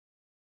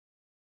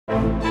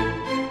One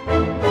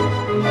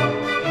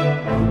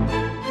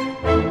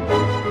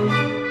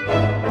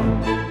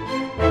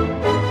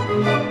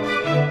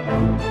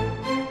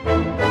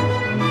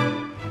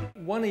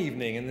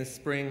evening in the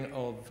spring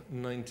of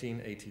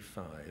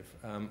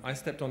 1985, I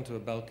stepped onto a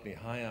balcony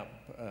high up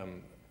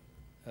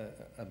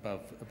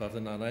above the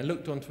Nile, and I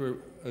looked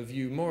onto a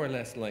view more or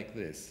less like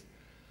this.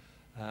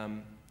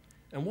 And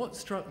what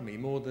struck me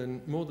more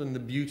than the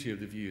beauty of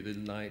the view, the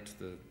light,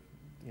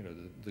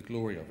 the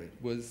glory of it,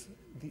 was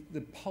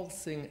the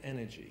pulsing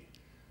energy.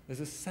 There's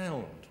a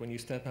sound when you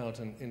step out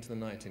into the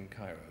night in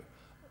Cairo,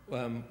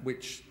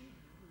 which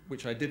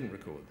I didn't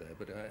record there,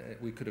 but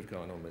we could have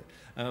gone on with,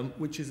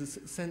 which is a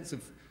sense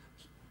of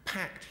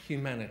packed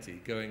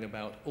humanity going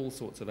about all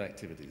sorts of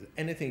activities.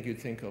 Anything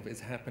you'd think of is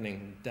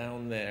happening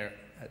down there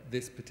at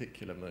this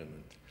particular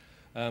moment.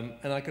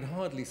 And I could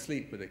hardly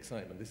sleep with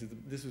excitement.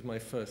 This was my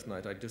first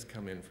night. I'd just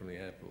come in from the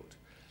airport.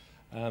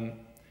 And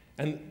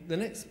the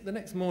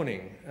next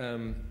morning,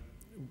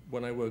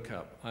 when I woke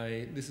up,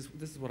 this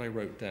is what I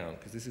wrote down,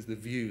 because this is the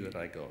view that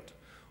I got.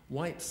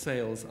 White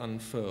sails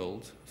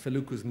unfurled,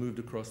 feluccas moved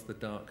across the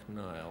dark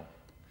Nile.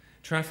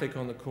 Traffic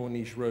on the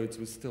Corniche roads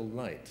was still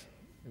light.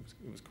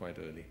 It was quite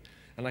early.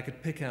 And I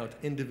could pick out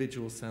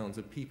individual sounds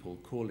of people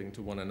calling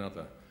to one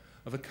another,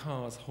 of a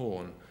car's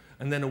horn,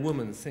 and then a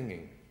woman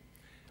singing.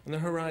 On the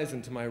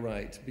horizon to my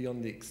right,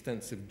 beyond the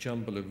extensive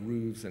jumble of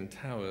roofs and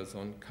towers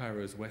on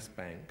Cairo's west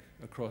bank,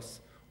 across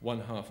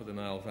one half of the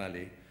Nile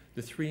Valley,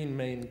 the three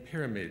main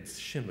pyramids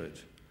shimmered,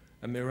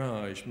 a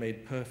mirage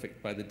made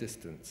perfect by the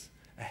distance,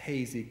 a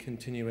hazy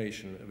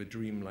continuation of a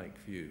dreamlike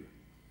view.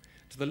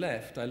 To the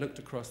left, I looked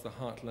across the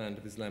heartland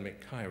of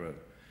Islamic Cairo.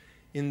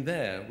 In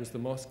there was the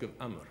Mosque of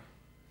Amr,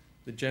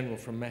 the general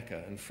from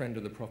Mecca and friend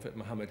of the Prophet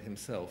Muhammad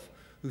himself,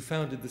 who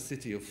founded the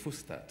city of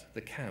Fustat,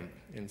 the camp,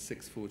 in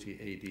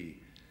 640 AD,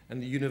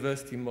 and the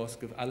University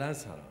Mosque of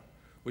Al-Azhar,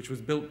 which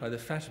was built by the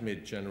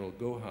Fatimid general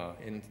Gohar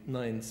in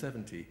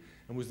 970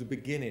 and was the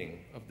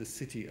beginning of the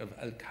city of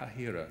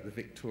Al-Qahira, the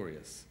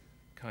victorious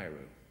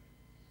Cairo.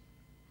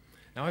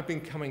 Now, I've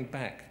been coming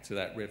back to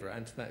that river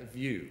and to that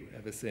view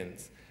ever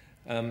since.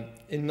 In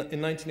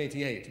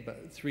 1988,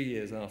 about 3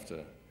 years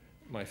after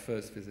my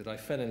first visit, I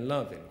fell in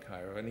love in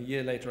Cairo, and a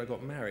year later I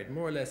got married,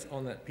 more or less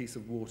on that piece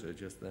of water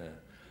just there.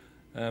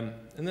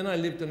 And then I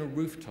lived on a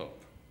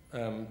rooftop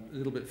a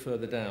little bit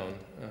further down,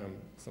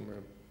 somewhere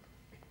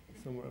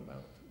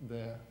about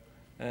there.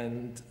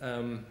 And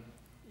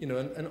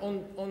and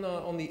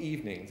on the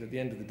evenings, at the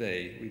end of the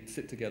day, we'd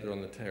sit together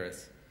on the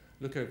terrace,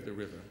 look over the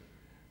river,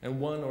 and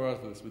one or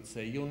others would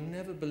say, "You'll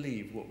never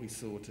believe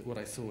what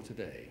I saw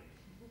today."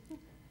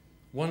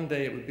 One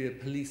day it would be a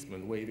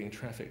policeman waving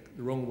traffic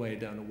the wrong way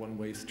down a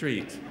one-way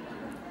street.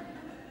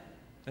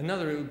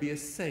 Another, it would be a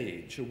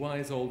sage, a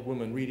wise old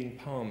woman reading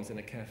palms in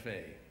a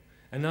cafe.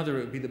 Another,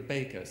 it would be the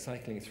baker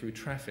cycling through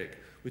traffic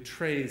with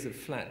trays of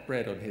flat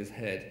bread on his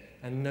head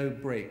and no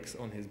brakes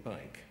on his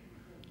bike.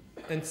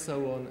 And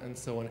so on and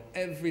so on.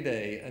 Every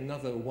day,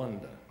 another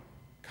wonder.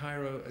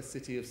 Cairo, a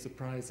city of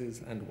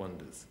surprises and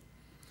wonders.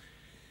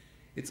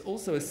 It's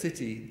also a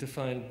city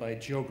defined by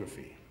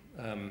geography,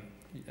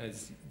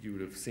 as you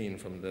would have seen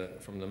from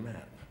the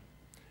map.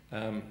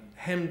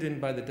 Hemmed in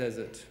by the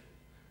desert,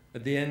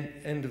 at the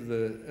end of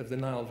the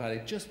Nile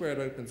Valley, just where it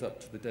opens up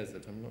to the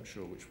desert. I'm not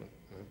sure which one.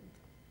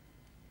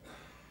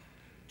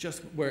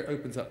 Just where it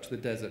opens up to the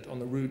desert, on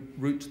the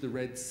route to the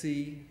Red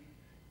Sea,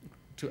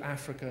 to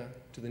Africa,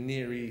 to the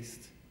Near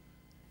East.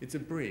 It's a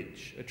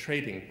bridge, a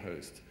trading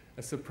post,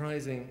 a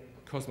surprising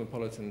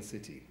cosmopolitan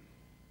city.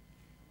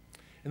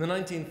 In the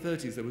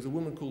 1930s, there was a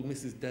woman called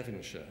Mrs.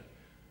 Devonshire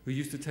who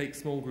used to take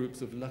small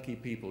groups of lucky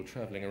people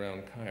traveling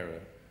around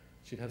Cairo.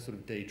 She'd have sort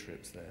of day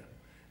trips there.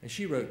 And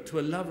she wrote, "To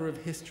a lover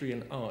of history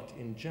and art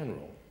in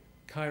general,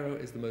 Cairo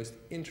is the most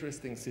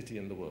interesting city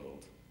in the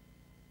world."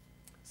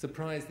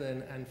 Surprise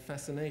then, and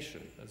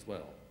fascination as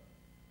well.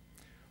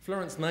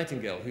 Florence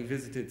Nightingale, who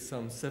visited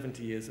some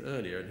 70 years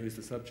earlier and who's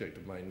the subject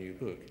of my new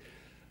book,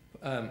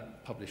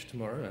 published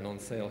tomorrow and on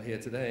sale here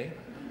today,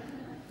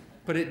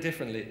 put it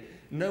differently.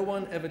 No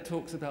one ever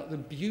talks about the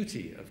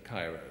beauty of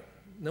Cairo.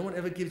 No one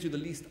ever gives you the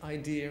least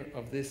idea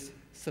of this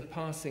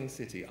surpassing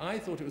city. I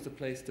thought it was a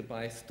place to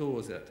buy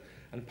stores at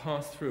and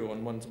pass through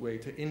on one's way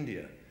to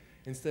India,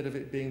 instead of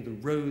it being the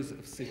rose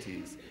of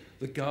cities,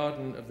 the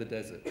garden of the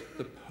desert,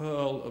 the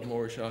pearl of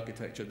Moorish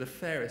architecture, the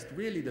fairest,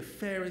 really the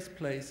fairest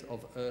place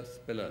of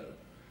earth below.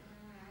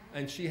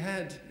 And she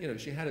had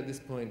at this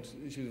point,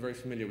 she was very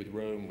familiar with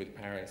Rome, with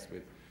Paris,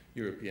 with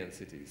European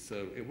cities.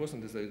 So it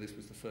wasn't as though this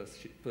was the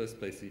first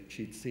place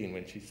she'd seen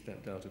when she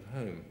stepped out of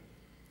home.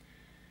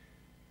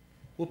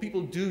 Well,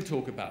 people do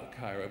talk about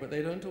Cairo, but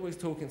they don't always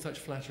talk in such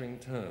flattering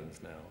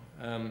terms now.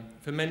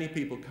 For many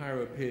people,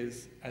 Cairo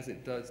appears as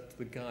it does to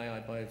the guy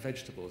I buy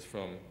vegetables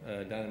from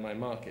down in my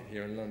market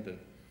here in London.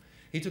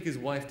 He took his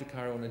wife to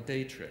Cairo on a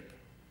day trip.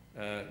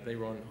 They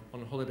were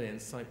on holiday in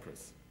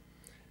Cyprus.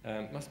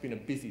 Must have been a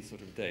busy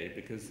sort of day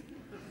because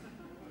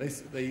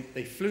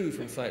they flew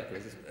from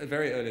Cyprus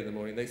very early in the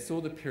morning. They saw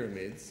the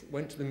pyramids,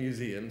 went to the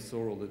museum,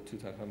 saw all the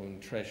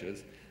Tutankhamun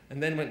treasures,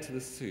 and then went to the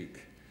souk.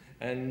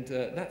 And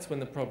that's when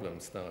the problem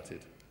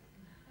started.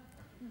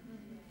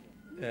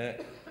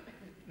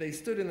 They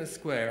stood in a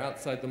square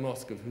outside the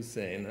mosque of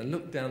Hussein and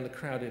looked down the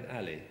crowded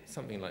alley,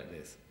 something like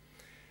this,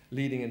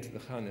 leading into the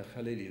Khan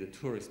Khalili, the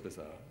tourist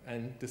bazaar,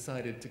 and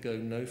decided to go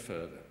no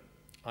further.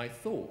 I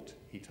thought,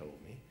 he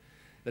told me,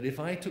 that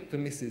if I took the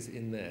missus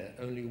in there,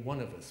 only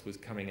one of us was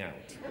coming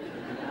out.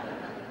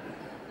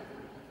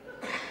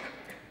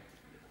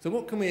 So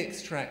what can we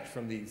extract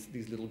from these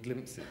little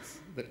glimpses?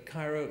 That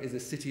Cairo is a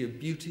city of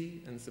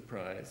beauty and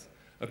surprise,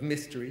 of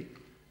mystery,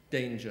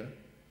 danger,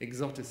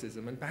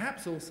 exoticism, and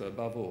perhaps also,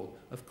 above all,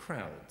 of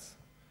crowds.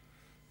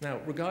 Now,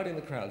 regarding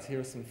the crowds, here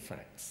are some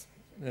facts.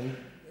 And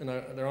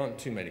there aren't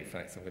too many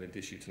facts I'm going to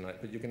dish you tonight,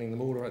 but you're getting them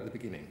all right at the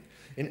beginning.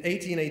 In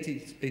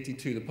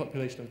 1882, the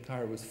population of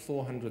Cairo was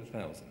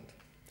 400,000.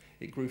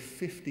 It grew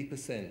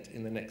 50%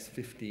 in the next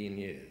 15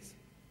 years.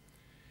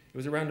 It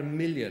was around 1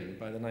 million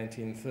by the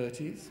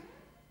 1930s.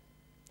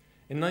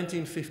 In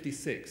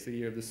 1956, the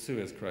year of the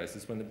Suez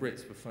Crisis, when the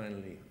Brits were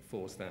finally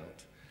forced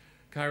out,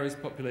 Cairo's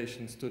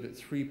population stood at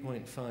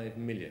 3.5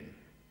 million.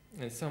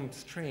 And some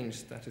strange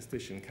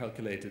statistician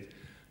calculated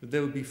that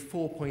there would be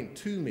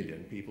 4.2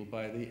 million people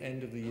by the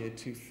end of the year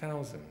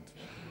 2000. I'm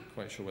not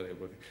quite sure where they were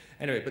working.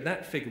 Anyway, but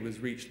that figure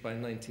was reached by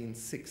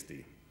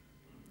 1960.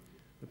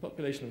 The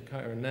population of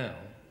Cairo now,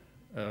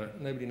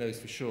 nobody knows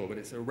for sure, but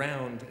it's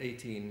around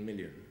 18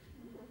 million.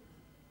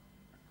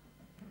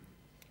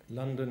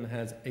 London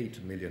has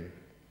 8 million.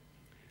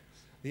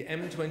 The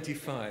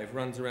M25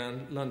 runs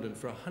around London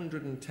for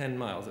 110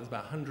 miles. That's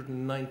about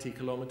 190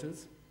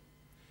 kilometers.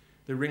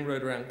 The ring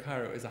road around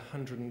Cairo is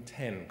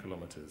 110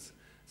 kilometers.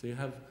 So you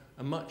have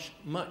a much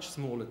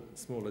smaller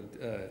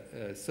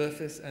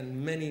surface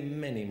and many,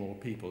 many more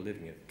people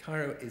living in it.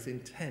 Cairo is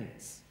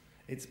intense.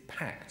 It's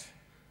packed.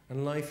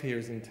 And life here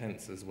is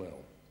intense as well.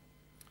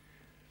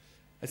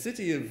 A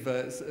city of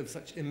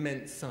such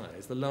immense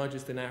size, the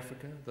largest in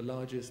Africa, the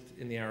largest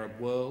in the Arab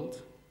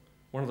world,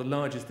 one of the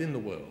largest in the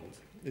world,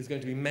 is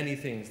going to be many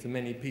things to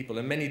many people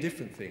and many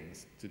different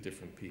things to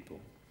different people.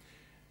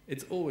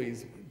 It's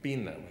always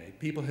been that way.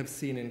 People have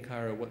seen in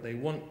Cairo what they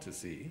want to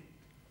see.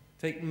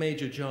 Take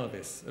Major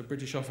Jarvis, a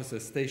British officer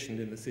stationed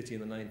in the city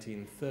in the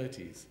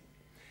 1930s.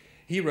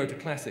 He wrote a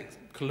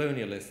classic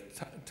colonialist,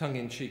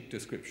 tongue-in-cheek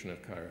description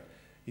of Cairo.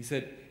 He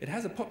said, it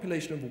has a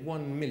population of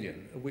 1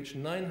 million, of which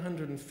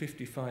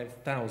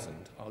 955,000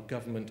 are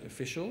government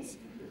officials,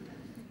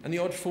 and the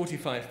odd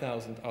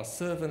 45,000 are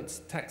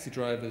servants, taxi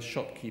drivers,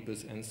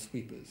 shopkeepers, and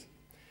sweepers.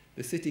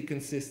 The city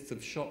consists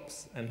of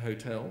shops and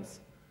hotels,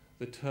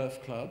 the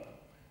Turf Club,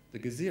 the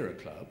Gezira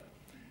Club,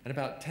 and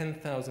about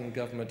 10,000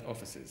 government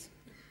offices.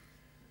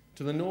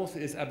 To the north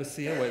is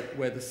Abyssinia,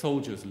 where the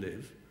soldiers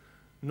live.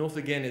 North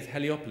again is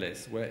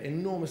Heliopolis, where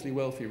enormously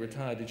wealthy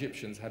retired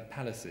Egyptians had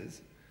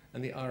palaces,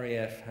 and the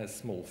RAF has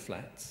small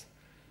flats.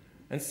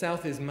 And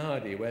south is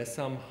Mahdi, where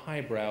some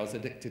highbrows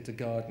addicted to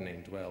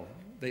gardening dwell.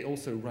 They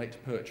also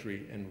write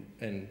poetry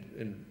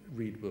and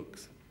read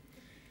books.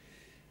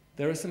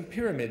 There are some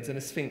pyramids and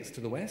a sphinx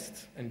to the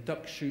west, and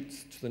duck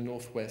shoots to the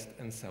northwest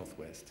and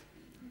southwest.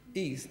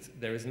 East,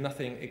 there is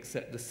nothing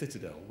except the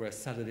citadel, where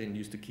Saladin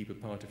used to keep a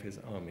part of his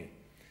army.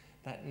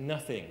 That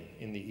nothing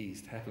in the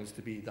east happens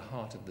to be the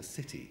heart of the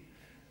city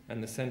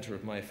and the center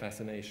of my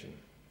fascination.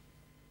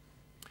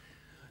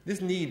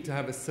 This need to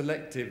have a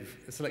selective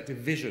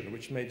vision,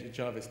 which Major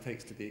Jarvis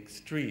takes to the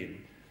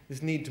extreme,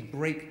 this need to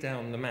break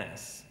down the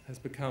mass has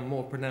become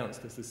more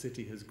pronounced as the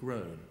city has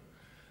grown.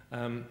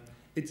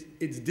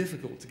 It's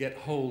difficult to get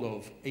hold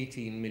of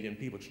 18 million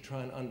people, to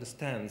try and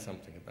understand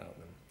something about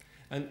them.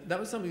 And that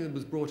was something that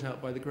was brought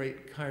out by the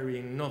great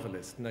Cairene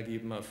novelist,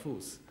 Naguib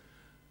Mahfouz,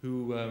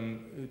 who,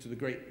 to the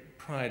great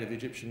pride of the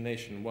Egyptian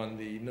nation, won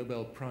the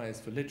Nobel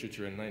Prize for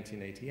Literature in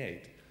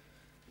 1988.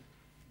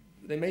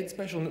 They made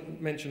special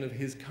mention of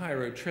his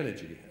Cairo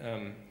trilogy,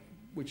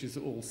 which is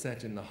all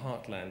set in the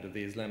heartland of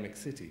the Islamic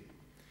city.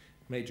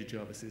 Major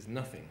Jarvis is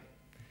nothing.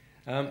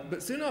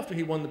 But soon after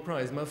he won the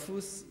prize,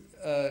 Mahfouz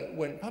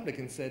went public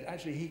and said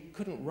actually he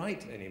couldn't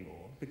write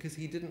anymore because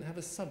he didn't have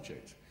a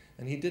subject.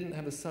 And he didn't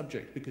have a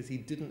subject because he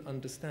didn't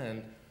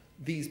understand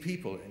these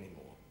people anymore.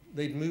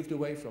 They'd moved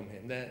away from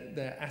him,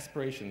 their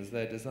aspirations,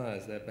 their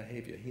desires, their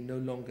behavior. He no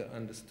longer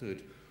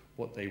understood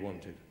what they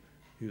wanted,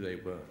 who they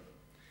were.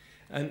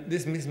 And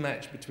this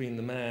mismatch between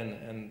the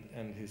man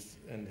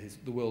and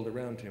the world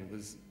around him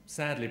was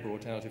sadly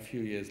brought out a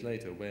few years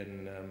later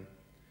when,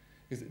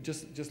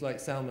 just like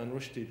Salman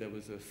Rushdie, there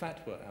was a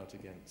fatwa out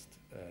against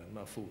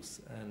Mahfouz.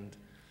 And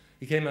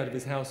he came out of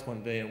his house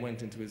one day and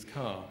went into his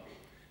car,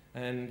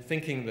 and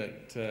thinking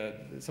that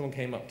someone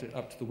came up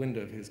to the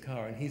window of his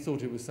car, and he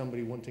thought it was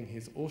somebody wanting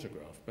his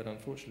autograph, but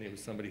unfortunately it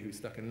was somebody who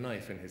stuck a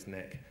knife in his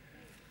neck.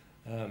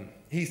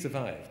 He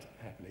survived,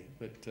 happily,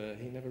 but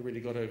he never really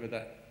got over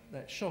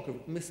that shock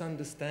of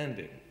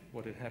misunderstanding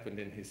what had happened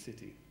in his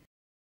city.